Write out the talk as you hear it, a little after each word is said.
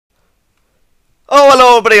Oh,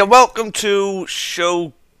 hello everybody, and welcome to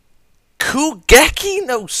Shokugeki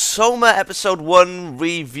no Souma episode 1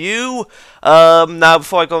 review. Now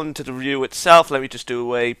before I go into the review itself, let me just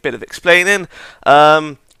do a bit of explaining.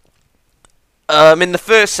 In the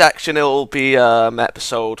first section it will be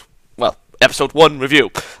episode 1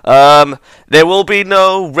 review. There will be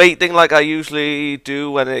no rating like I usually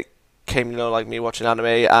do when it came, like me watching anime,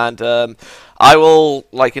 and I will,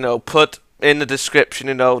 put in the description,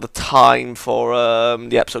 the time for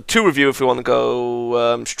the episode 2 review if you want to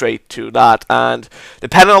go straight to that. And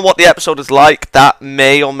depending on what the episode is like, that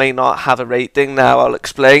may or may not have a rating. Now I'll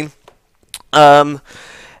explain.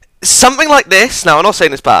 Something like this. Now I'm not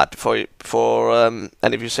saying it's bad before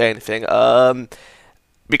any of you say anything.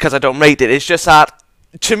 Because I don't rate it. It's just that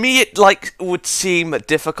to me it would seem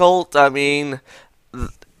difficult. I mean,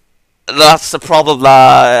 that's the problem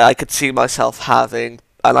that I could see myself having.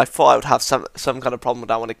 And I thought I would have some kind of problem with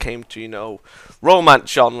that when it came to,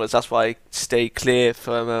 romance genres. That's why I stay clear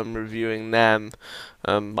from reviewing them,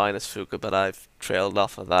 minus Fuka, but I've trailed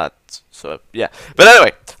off of that. So, yeah. But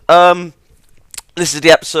anyway, this is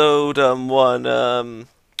the episode 1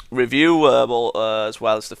 review, as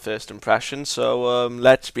well as the first impression. So,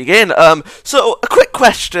 let's begin. So, a quick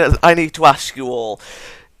question I need to ask you all.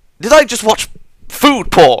 Did I just watch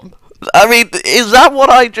food porn? I mean, is that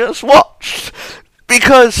what I just watched?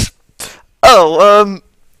 Because, I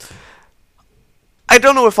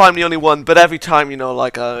don't know if I'm the only one, but every time,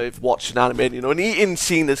 I've watched an anime, an eating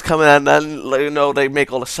scene is coming and then, they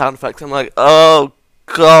make all the sound effects, I'm like, oh,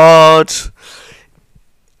 God.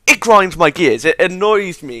 It grinds my gears, it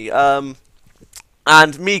annoys me, and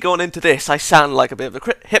me going into this, I sound like a bit of a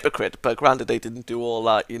hypocrite, but granted they didn't do all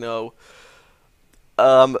that,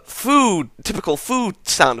 typical food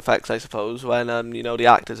sound effects, I suppose, when, the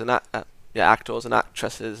actors and actors and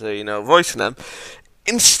actresses are, voicing them.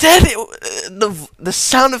 Instead, the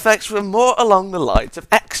sound effects were more along the lines of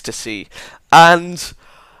ecstasy, and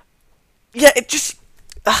yeah, it just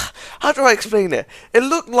how do I explain it? It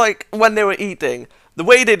looked like when they were eating, the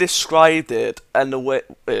way they described it, and the way,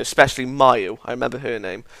 especially Mayu, I remember her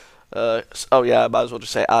name. Oh yeah, I might as well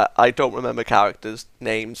just say I don't remember characters'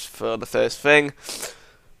 names for the first thing.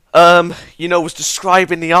 Was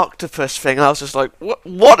describing the octopus thing, and I was just like,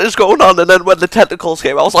 what is going on? And then when the tentacles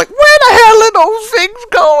came, I was like, where the hell are those things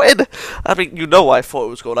going? I mean, I thought it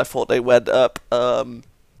was going. I thought they went up,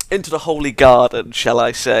 into the holy garden, shall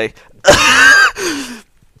I say.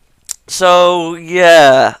 So,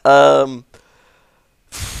 yeah,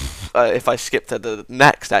 if I skip to the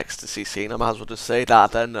next ecstasy scene, I might as well just say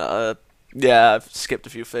that, then, yeah, I've skipped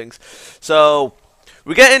a few things. So,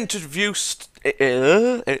 we get introduced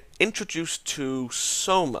to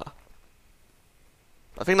Souma.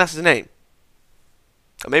 I think that's his name.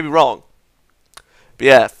 I may be wrong. But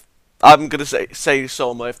yeah, I'm going to say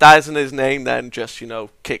Souma. If that isn't his name, then just,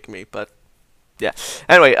 kick me. But, yeah.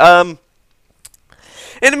 Anyway,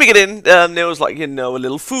 in the beginning, there was, a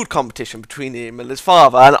little food competition between him and his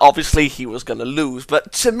father. And obviously, he was going to lose.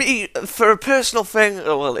 But to me, for a personal thing,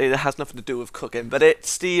 well, it has nothing to do with cooking. But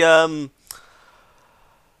it's the,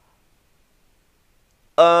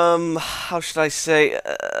 how should I say,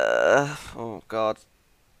 oh god,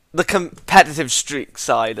 the competitive streak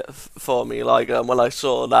side for me, when I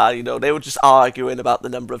saw that, they were just arguing about the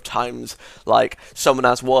number of times, someone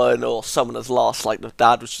has won or someone has lost, the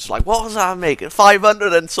dad was just like, what was I making,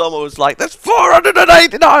 500, and someone was like, that's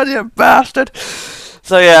 489, you bastard!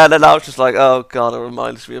 So yeah, and then I was just like, oh god, it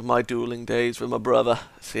reminds me of my dueling days with my brother.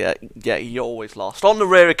 So yeah, he always lost. On the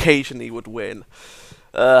rare occasion he would win.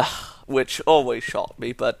 Which always shocked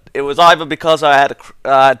me, but it was either because I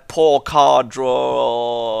had poor card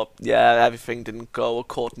draw, or yeah, everything didn't go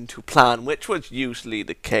according to plan, which was usually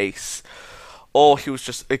the case, or he was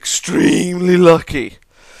just extremely lucky,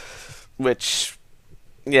 which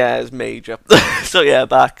yeah is major. So yeah,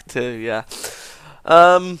 back to yeah.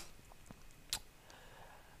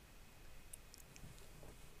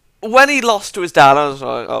 When he lost to his dad, I was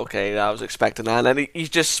like, okay, I was expecting that. And then he's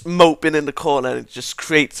just moping in the corner, and it just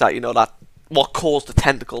creates that, that what caused the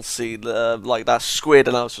tentacle scene, like that squid.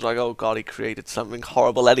 And I was just like, oh god, he created something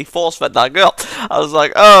horrible, and he force-fed that girl. I was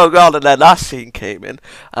like, oh god, and then that scene came in,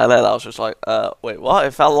 and then I was just like, wait, what?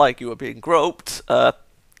 It felt like you were being groped. What?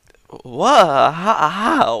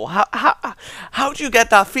 How do you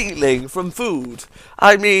get that feeling from food?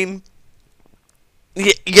 I mean,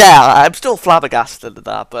 yeah, I'm still flabbergasted at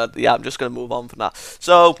that, but yeah, I'm just going to move on from that.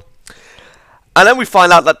 So, and then we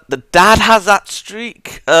find out that the dad has that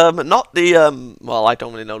streak, not the, well, I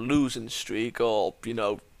don't really know, losing streak, or,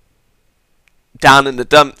 down in the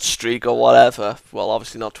dump streak or whatever. Well,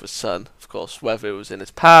 obviously not to his son, of course, whether it was in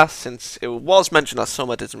his past, since it was mentioned that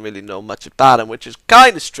Souma doesn't really know much about him, which is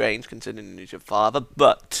kind of strange considering he's your father,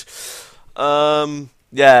 but,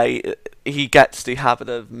 yeah, he gets the habit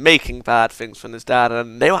of making bad things from his dad,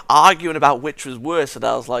 and they were arguing about which was worse, and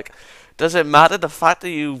I was like, does it matter? The fact that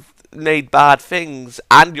you made bad things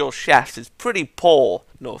and your chefs is pretty poor.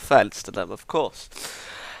 No offense to them, of course.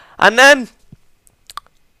 And then,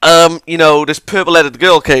 you know, this purple-headed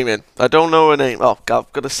girl came in. I don't know her name. Oh,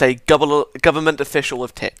 I've got to say government official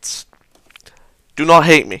with tits. Do not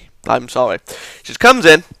hate me. I'm sorry. She just comes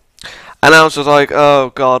in, and I was just like,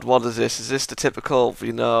 oh, God, what is this? Is this the typical,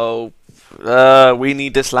 you know, we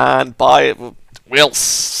need this land, buy it, we'll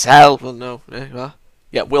sell, well, no,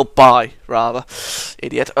 yeah, we'll buy, rather,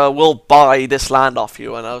 idiot, we'll buy this land off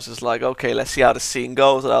you, and I was just like, okay, let's see how the scene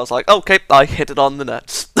goes, and I was like, okay, I hit it on the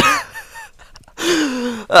nuts.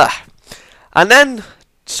 And then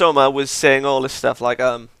Souma was saying all this stuff like,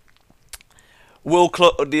 the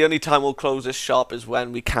only time we'll close this shop is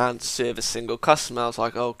when we can't serve a single customer. I was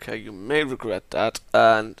like, okay, you may regret that,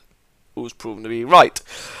 and it was proven to be right.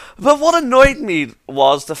 But what annoyed me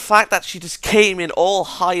was the fact that she just came in all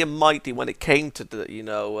high and mighty when it came to the,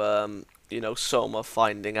 Souma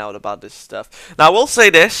finding out about this stuff. Now, I will say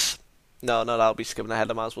this. No, I'll be skipping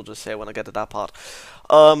ahead. I might as well just say it when I get to that part.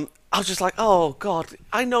 I was just like, oh, God,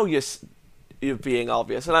 I know you're being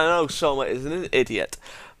obvious, and I know Souma is an idiot.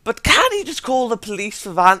 But can't he just call the police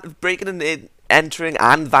for breaking and entering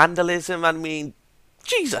and vandalism? I mean,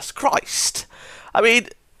 Jesus Christ. I mean,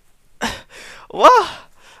 what?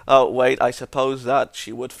 Oh, wait, I suppose that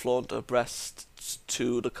she would flaunt her breasts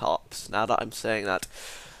to the cops, now that I'm saying that.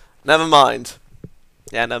 Never mind.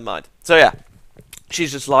 Yeah, never mind. So, yeah.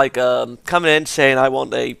 She's just like, coming in saying, I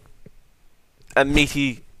want a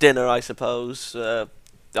meaty dinner, I suppose.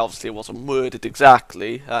 Obviously, it wasn't worded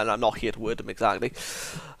exactly, and I'm not here to word them exactly.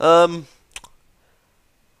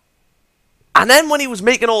 And then when he was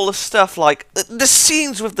making all the stuff, like, the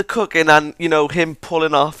scenes with the cooking and, you know, him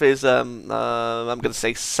pulling off his, I'm going to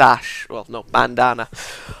say sash, well, no, bandana.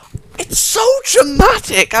 It's so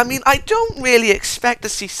dramatic. I mean, I don't really expect to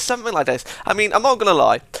see something like this. I mean, I'm not going to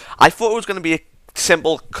lie. I thought it was going to be a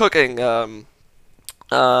simple cooking,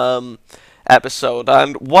 episode.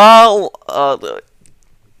 And while,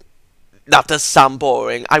 that does sound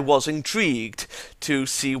boring, I was intrigued to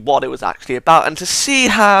see what it was actually about and to see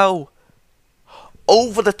how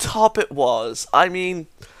over the top it was. I mean,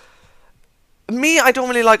 I don't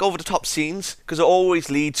really like over the top scenes because it always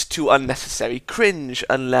leads to unnecessary cringe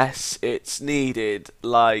unless it's needed,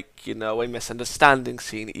 like, you know, a misunderstanding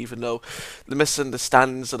scene, even though the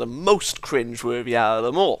misunderstandings are the most cringe-worthy out of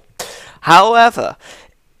them all. However,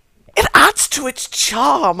 it adds to its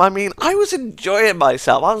charm. I mean, I was enjoying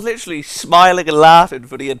myself. I was literally smiling and laughing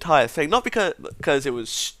for the entire thing. Not because it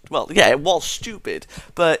was, well, yeah, it was stupid,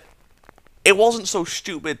 but it wasn't so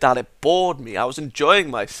stupid that it bored me. I was enjoying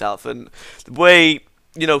myself, and the way,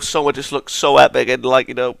 you know, Souma just looked so epic, and, like,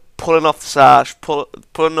 you know, pulling off the sash,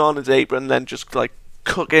 putting on his apron, and then just, like,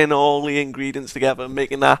 cooking all the ingredients together and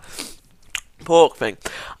making that pork thing.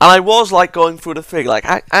 And I was, like, going through the thing, like,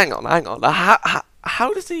 hang on,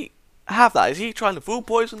 how does he have that? Is he trying to food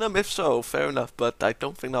poison them? If so, fair enough, but I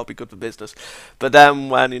don't think that'll be good for business. But then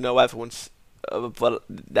when, you know, everyone's, but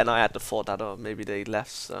then I had the thought that, oh, maybe they left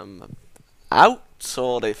some out,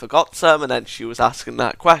 or they forgot some, and then she was asking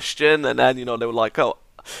that question, and then, you know, they were like, oh,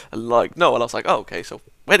 like, no, and I was like, oh, okay, so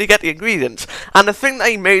where do you get the ingredients? And the thing that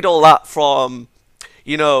he made all that from,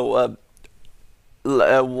 you know,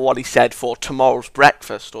 what he said for tomorrow's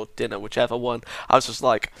breakfast or dinner, whichever one, I was just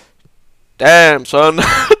like, damn, son,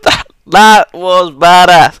 that was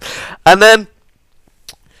badass. And then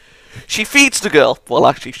she feeds the girl, well,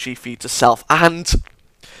 actually, she feeds herself, and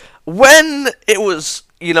when it was,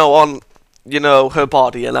 you know, on, you know, her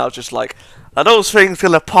body, and I was just like, are those things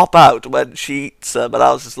gonna pop out when she eats them? And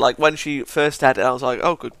I was just like, when she first had it, I was like,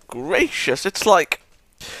 oh, good gracious, it's like,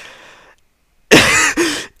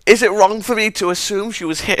 is it wrong for me to assume she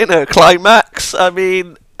was hitting her climax? I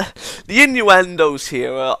mean, the innuendos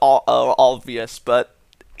here are obvious, but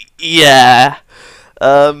yeah.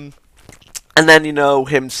 And then, you know,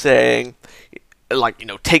 him saying, like, you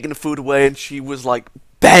know, taking the food away, and she was like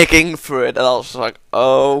begging for it, and I was like,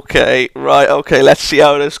 okay, right, okay, let's see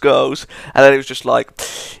how this goes. And then he was just like,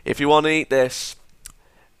 if you want to eat this,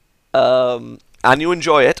 and you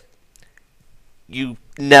enjoy it, you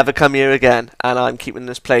never come here again, and I'm keeping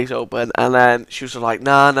this place open. And then she was like,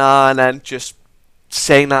 nah, and then just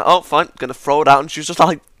saying that, oh, fine, gonna throw it out, and she was just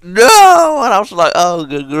like, no, and I was like, oh,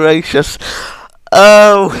 good gracious,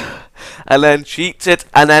 oh. And then she eats it,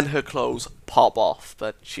 and then her clothes pop off,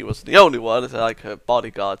 but she wasn't the only one. Like her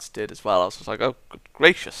bodyguards did as well. I was just like, oh, good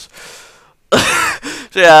gracious.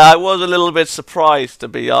 So yeah, I was a little bit surprised, to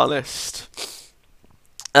be honest.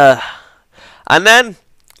 And then,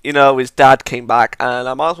 you know, his dad came back, and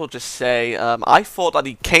I might as well just say, I thought that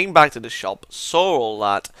he came back to the shop, saw all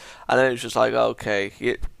that, and then he was just like,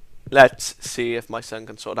 okay, let's see if my son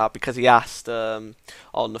can sort it out, because he asked on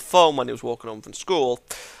the phone when he was walking home from school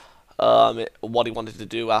what he wanted to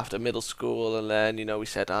do after middle school, and then, you know, he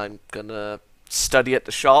said, I'm gonna study at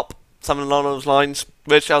the shop, something along those lines,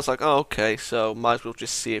 which I was like, oh, okay, so might as well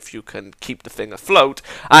just see if you can keep the thing afloat,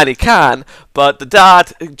 and he can, but the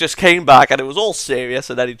dad just came back, and it was all serious,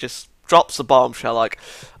 and then he just drops the bombshell, like,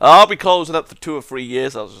 I'll be closing up for 2 or 3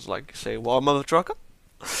 years. I was just like, say what, mother trucker?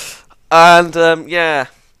 And, yeah,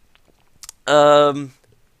 I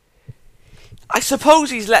suppose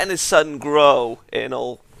he's letting his son grow,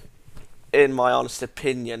 in my honest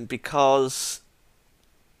opinion, because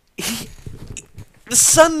the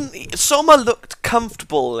son, Souma looked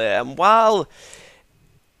comfortable there, and while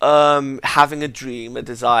having a dream, a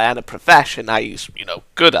desire, and a profession that he's, you know,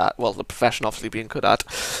 good at, well, the profession obviously being good at,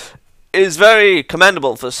 is very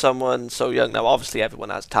commendable for someone so young. Now, obviously, everyone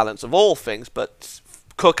has talents of all things, but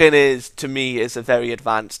cooking is, to me, is a very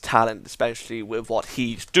advanced talent, especially with what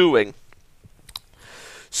he's doing.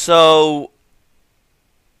 So,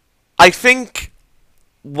 I think,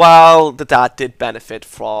 while the dad did benefit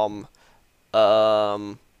from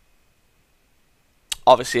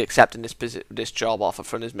obviously accepting this job offer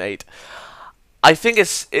from his mate, I think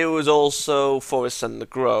it was also for his son to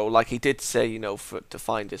grow. Like he did say, you know, to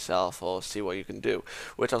find yourself or see what you can do,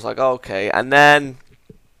 which I was like, okay. And then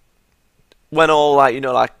when all like, you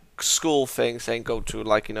know, like school things, saying go to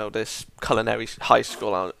like, you know, this culinary high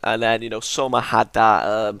school, and then, you know, Souma had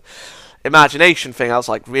that imagination thing. I was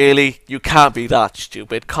like, really, you can't be that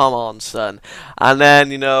stupid, come on, son. And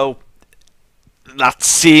then, you know, that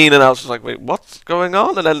scene, and I was just like, wait, what's going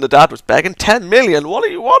on? And then the dad was begging 10 million, what are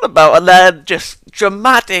you on about? And then just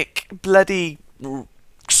dramatic bloody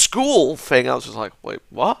school thing. I was just like, wait,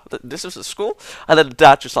 what? This is a school? And then the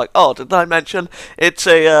dad just like, oh, didn't I mention it's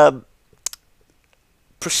a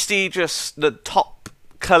prestigious, the top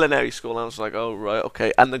culinary school? And I was like, oh, right,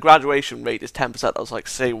 okay. And the graduation rate is 10%. I was like,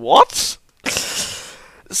 say what?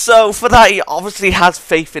 So for that, he obviously has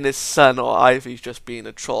faith in his son, or either he's just being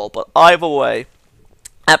a troll. But either way,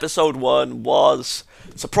 episode 1 was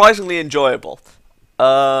surprisingly enjoyable.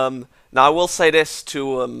 Now I will say this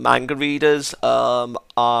to manga readers. Well,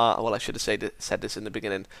 I should have said this in the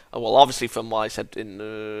beginning. Well, obviously from what I said in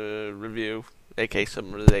the review, aka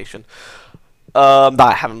summarization, that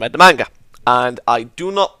I haven't read the manga, and I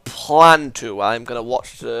do not plan to. I'm gonna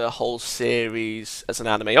watch the whole series as an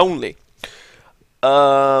anime only.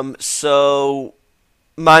 So,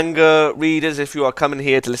 manga readers, if you are coming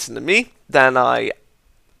here to listen to me, then I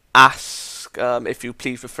ask if you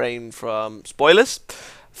please refrain from spoilers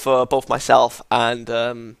for both myself and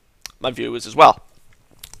my viewers as well.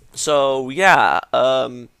 So, yeah,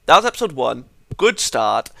 that was episode 1. Good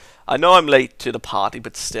start. I know I'm late to the party,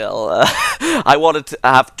 but still, I wanted to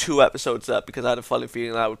have 2 episodes up because I had a funny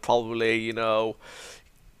feeling I would probably, you know,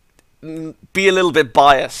 be a little bit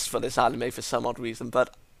biased for this anime for some odd reason,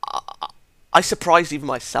 but I surprised even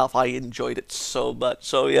myself. I enjoyed it so much.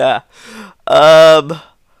 So yeah, I'm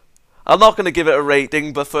not gonna give it a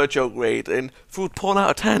rating, but for a joke rating, food porn out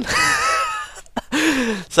of 10.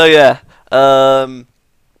 So yeah,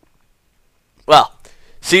 well,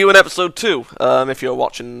 see you in episode 2. If you're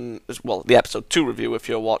watching, well, the episode 2 review. If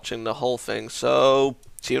you're watching the whole thing, so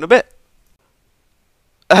see you in a bit.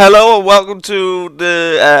 Hello and welcome to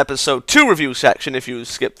the episode 2 review section if you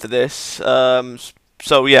skipped to this.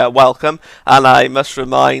 So yeah, welcome. And I must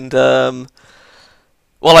remind, well,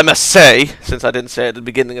 I must say, since I didn't say at the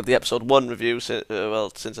beginning of the episode 1 review, since it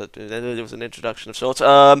was an introduction of sorts,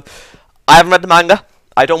 I haven't read the manga.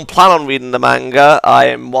 I don't plan on reading the manga. I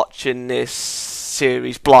am watching this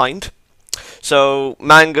series blind. So,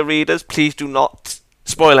 manga readers, please do not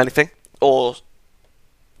spoil anything or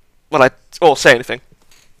say anything.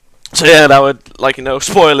 So yeah, that would, like, you know,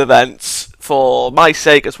 spoil events for my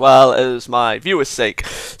sake as well as my viewers' sake.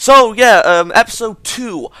 So yeah, episode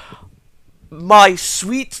 2, my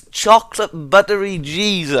sweet chocolate buttery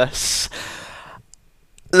Jesus.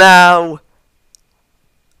 Now,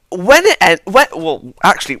 when it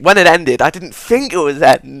ended, I didn't think it was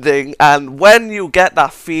ending, and when you get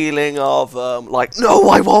that feeling of like, no,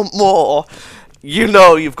 I want more, you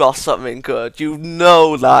know you've got something good. You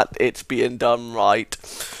know that it's being done right.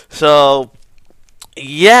 So,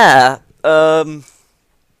 yeah, although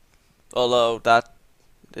that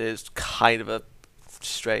is kind of a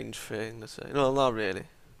strange thing to say. No, not really.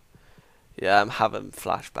 Yeah, I'm having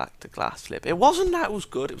flashback to Glass Flip. It wasn't that it was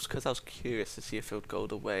good, it was because I was curious to see if it would go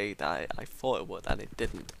the way that I thought it would, and it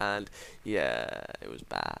didn't. And yeah, it was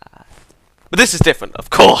bad. But this is different, of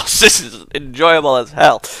course. This is enjoyable as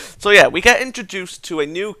hell. So yeah, we get introduced to a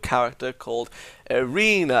new character called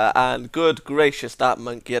Erina, and good gracious, that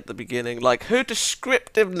monkey at the beginning. Like, her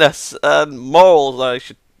descriptiveness and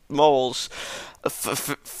morals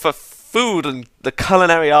for food and the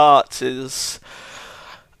culinary arts is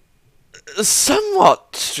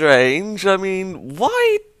somewhat strange. I mean,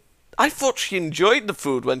 why? I thought she enjoyed the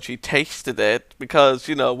food when she tasted it, because,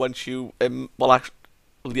 you know, when she, well, actually,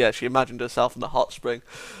 yeah, she imagined herself in the hot spring.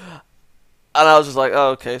 And I was just like,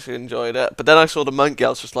 oh, okay, she enjoyed it. But then I saw the monkey, I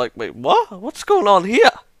was just like, wait, what? What's going on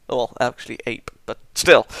here? Well, actually ape, but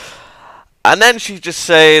still. And then she just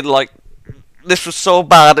said, like, this was so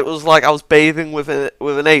bad, it was like I was bathing with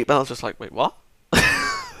an ape, and I was just like, wait, what?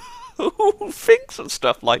 Who thinks of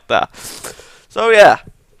stuff like that? So yeah,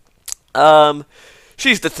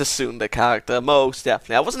 she's the Tsunda character, most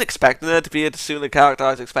definitely. I wasn't expecting her to be a Tsunda character,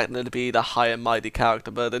 I was expecting her to be the high and mighty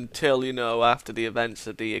character, but until, you know, after the events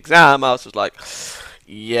of the exam, I was just like,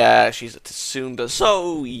 yeah, she's a Tsunda,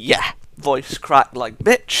 so yeah, voice cracked like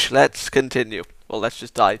bitch, let's continue. Well, let's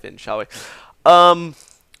just dive in, shall we?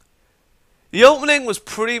 The opening was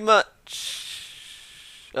pretty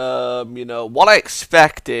much, you know, what I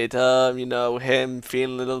expected, you know, him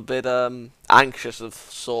feeling a little bit, anxious of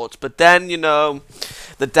sorts, but then, you know,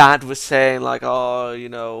 the dad was saying, like, oh, you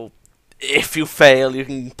know, if you fail, you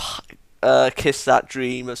can, kiss that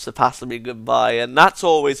dream of surpassing me goodbye, and that's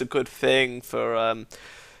always a good thing for,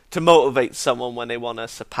 to motivate someone when they want to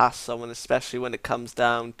surpass someone, especially when it comes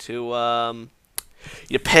down to,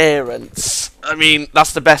 your parents. I mean,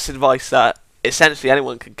 that's the best advice that essentially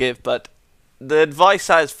anyone could give, but the advice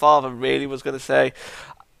that his father really was going to say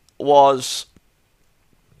was,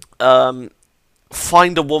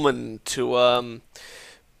 find a woman to,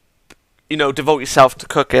 you know, devote yourself to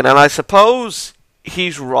cooking. And I suppose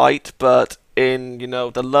he's right, but in, you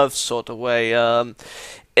know, the love sort of way,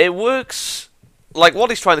 it works, like,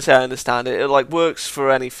 what he's trying to say, I understand it, it, like, works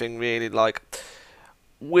for anything, really. Like,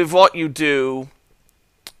 with what you do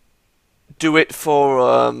it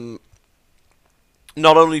for,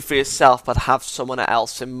 not only for yourself, but have someone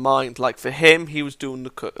else in mind. Like, for him, he was doing the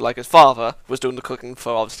cook. Like, his father was doing the cooking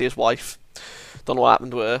for, obviously, his wife. Don't know what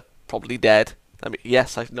happened to her. Probably dead. I mean,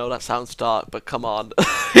 yes, I know that sounds dark, but come on.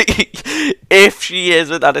 If she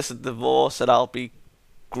isn't, and it's a divorce, then I'll be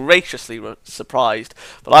graciously surprised.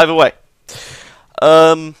 But either way.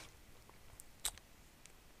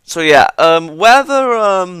 So yeah,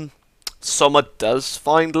 whether Souma does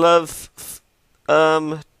find love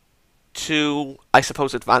to, I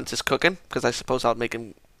suppose, advance his cooking, because I suppose that would make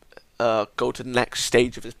him go to the next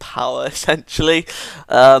stage of his power, essentially.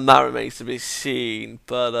 That remains to be seen,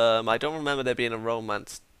 but I don't remember there being a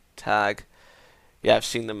romance tag. Yeah, I've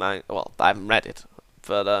seen the manga, well, I haven't read it,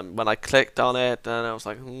 but when I clicked on it, and I was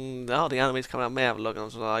like, oh, the anime's coming out, may have a look, and I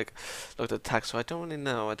was like, looked at the tag, so I don't really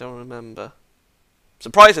know, I don't remember.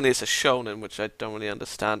 Surprisingly, it's a shonen, which I don't really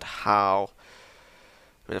understand how.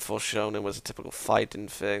 I mean, I thought shonen was a typical fighting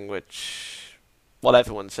thing, which, what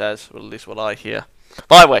everyone says, or at least what I hear.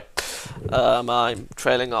 By the way, I'm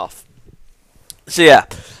trailing off. So yeah,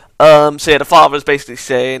 the father is basically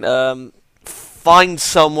saying, find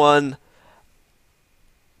someone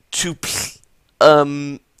to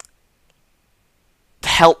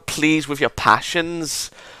help please with your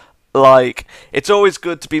passions. Like, it's always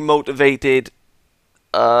good to be motivated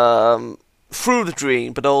through the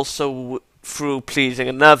dream, but also through pleasing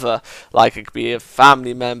another. Like, it could be a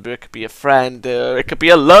family member, it could be a friend, it could be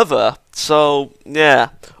a lover. So yeah,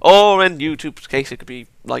 or in YouTube's case, it could be,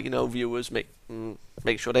 like, you know, viewers make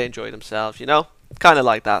sure they enjoy themselves, you know, kind of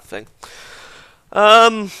like that thing.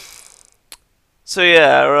 So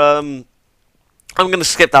yeah, I'm gonna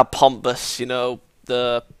skip that pompous, you know,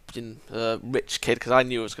 the rich kid, because I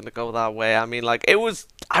knew it was gonna go that way. I mean, like, I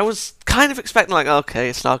was kind of expecting, like, okay,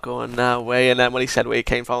 it's not going that way, and then when he said where he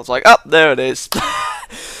came from, I was like, oh, there it is.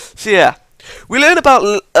 So yeah, we learn about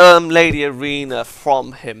Lady Erina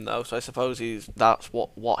from him, though, so I suppose that's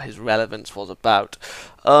what his relevance was about.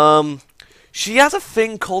 She has a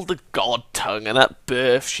thing called the God Tongue, and at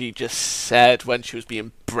birth she just said when she was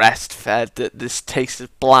being breastfed that this tasted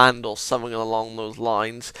bland or something along those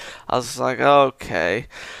lines. I was like, okay.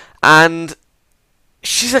 And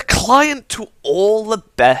she's a client to all the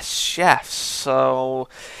best chefs, so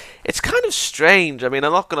it's kind of strange. I mean,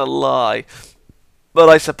 I'm not gonna lie, but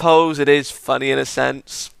I suppose it is funny in a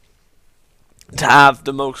sense. to have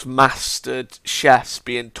the most mastered chefs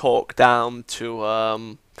being talked down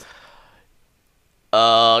to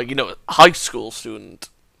high school student.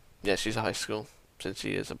 Yeah, she's a high school since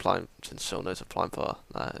she is applying. Since Sona is applying for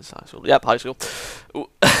his high school. Yep, high school.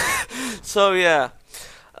 So yeah,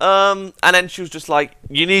 and then she was just like,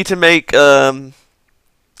 you need to make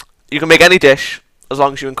you can make any dish as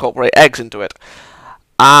long as you incorporate eggs into it.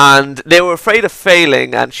 And they were afraid of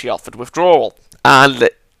failing, and she offered withdrawal. And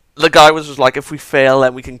the guy was just like, if we fail,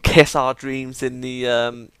 then we can kiss our dreams in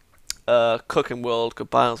the cooking world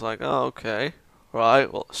goodbye. I was like, oh, okay.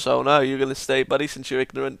 Right, well, so now you're going to stay, buddy, since you're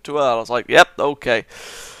ignorant to her. I was like, yep, okay.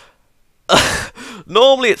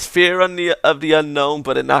 Normally it's fear of the unknown,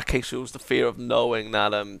 but in that case it was the fear of knowing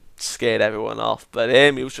that scared everyone off. But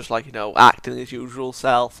him, he was just like, acting his usual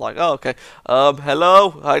self, like, oh, okay,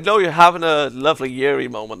 hello, I know you're having a lovely Yuri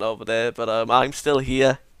moment over there, but I'm still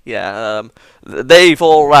here. Yeah, they've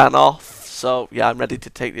all ran off, so yeah, I'm ready to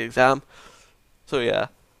take the exam. So yeah.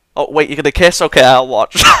 Oh, wait, you're gonna kiss? Okay, I'll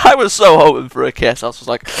watch. I was so hoping for a kiss. I was just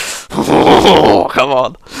like, oh, come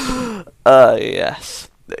on. Yes.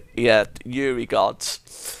 Yeah, Yuri gods.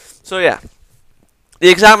 So yeah. The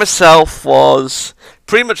exam itself was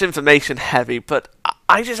pretty much information heavy, but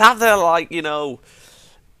I just have there, like,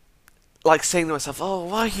 like saying to myself, oh,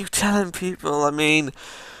 why are you telling people? I mean,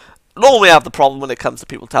 normally I have the problem when it comes to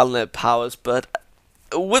people telling their powers, but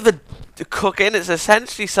with the cooking, it's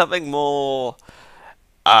essentially something more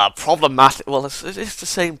problematic. Well, it's the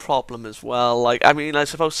same problem as well. Like, I mean, I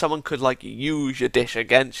suppose someone could, like, use your dish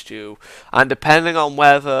against you, and depending on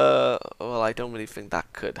whether, well, I don't really think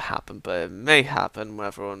that could happen, but it may happen,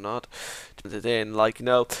 whether or not. Like,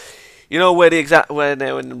 where where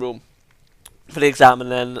they were in the room for the exam,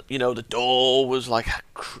 and then, the door was, like,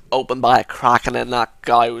 opened by a crack, and then that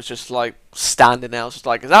guy was just, like, standing there. I was just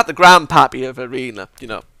like, is that the grandpappy of Erina?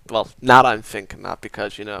 Well, now I'm thinking that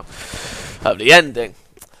because, of the ending.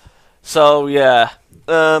 So, yeah,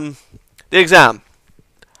 the exam.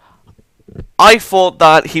 I thought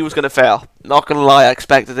that he was going to fail. Not going to lie, I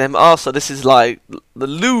expected him. Oh, so this is like the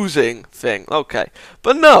losing thing. Okay.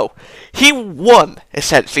 But no, he won,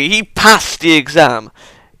 essentially. He passed the exam.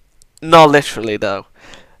 Not literally, though.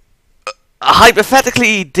 Hypothetically,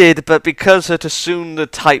 he did, but because soon the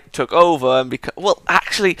type took over, and well,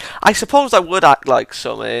 actually, I suppose I would act like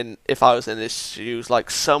someone if I was in his shoes, like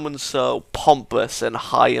someone so pompous and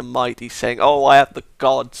high and mighty, saying, "Oh, I have the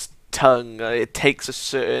god's tongue. It takes a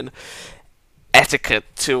certain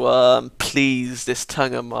etiquette to please this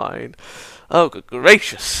tongue of mine." Oh, good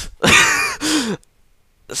gracious!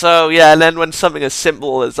 So yeah, and then when something as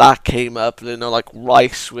simple as that came up, like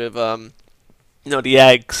rice with the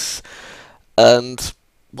eggs. And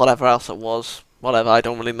whatever else it was. Whatever, I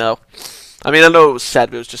don't really know. I mean, I know it was said,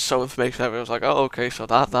 but it was just so information. Everyone was like, oh, okay, so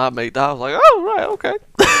that made that. I was like, oh, right, okay.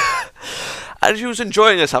 And she was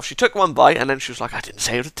enjoying herself. She took one bite, and then she was like, I didn't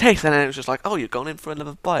say it would taste. And then it was just like, oh, you're going in for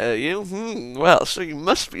another bite, are you? Well, so you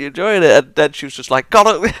must be enjoying it. And then she was just like, God,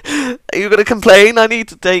 are you going to complain? I need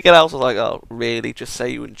to take it out. I was like, oh, really? Just say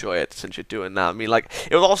you enjoy it since you're doing that. I mean, like,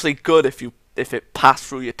 it was obviously good if it passed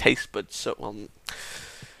through your taste buds. So,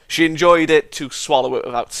 she enjoyed it to swallow it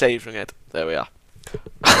without savouring it. There we are.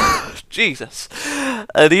 Jesus.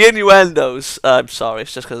 The innuendos, I'm sorry,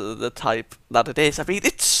 it's just because of the type that it is. I mean,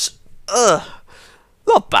 it's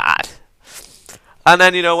not bad. And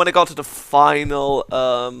then, when it got to the final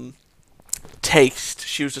taste,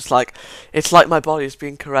 she was just like, it's like my body is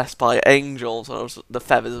being caressed by angels, or the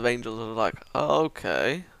feathers of angels. And I was like, oh,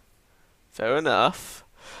 okay, fair enough.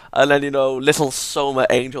 And then, little Souma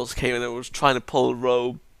angels came in and was trying to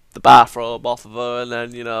pull the bathrobe off of her, and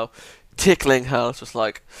then, tickling her. It's just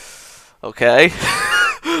like, okay,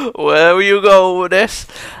 where will you go with this?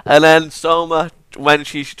 And then Souma, when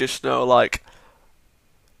she's just, like,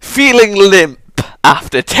 feeling limp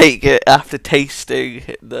after tasting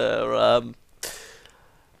the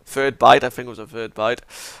third bite, I think it was a third bite.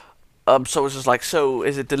 So it was just like, so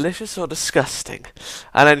is it delicious or disgusting?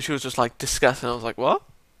 And then she was just like, disgusting. I was like, what?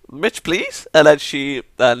 Mitch, please? And then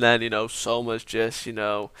Souma's just,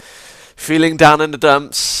 feeling down in the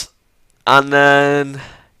dumps. And then,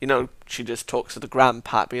 she just talks to the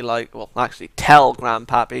grandpappy, like, well, actually, tell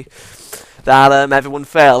grandpappy that everyone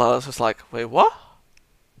failed. I was just like, wait, what?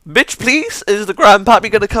 Bitch, please? Is the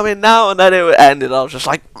grandpappy gonna come in now? And then it ended. I was just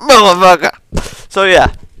like, motherfucker. So,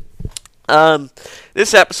 yeah.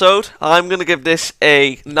 This episode, I'm going to give this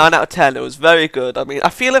a 9 out of 10. It was very good. I mean, I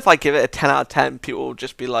feel if I give it a 10 out of 10, people will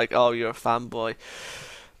just be like, oh, you're a fanboy.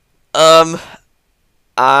 And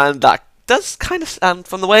that does kind of, and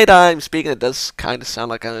from the way that I'm speaking, it does kind of sound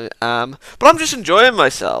like I am. But I'm just enjoying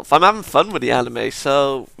myself. I'm having fun with the anime,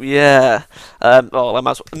 so yeah. Well, I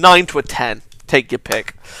might as well, 9 to a 10. Take your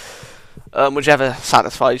pick. Whichever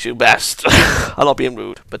satisfies you best. I'm not being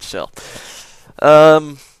rude, but still.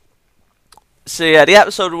 So yeah, the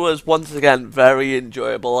episode was once again very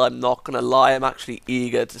enjoyable. I'm not gonna lie, I'm actually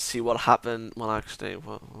eager to see what happened. Well, actually,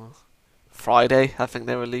 Friday, I think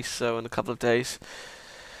they released, so in a couple of days.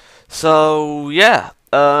 So yeah,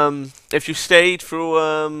 if you stayed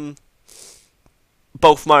through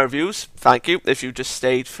both my reviews, thank you. If you just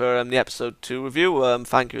stayed for the episode 2 review,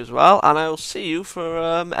 thank you as well. And I will see you for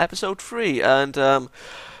episode 3. And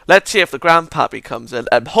let's see if the grandpappy comes in,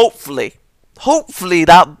 and hopefully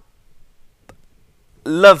that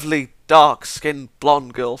lovely dark-skinned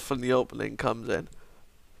blonde girl from the opening comes in.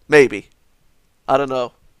 Maybe. I don't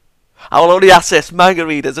know. I will only ask this, manga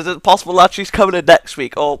readers, is it possible that she's coming in next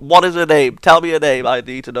week? Or what is her name? Tell me her name. I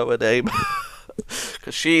need to know her name.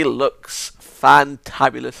 Because she looks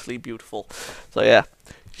fantabulously beautiful. So yeah,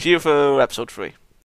 see you for episode 3.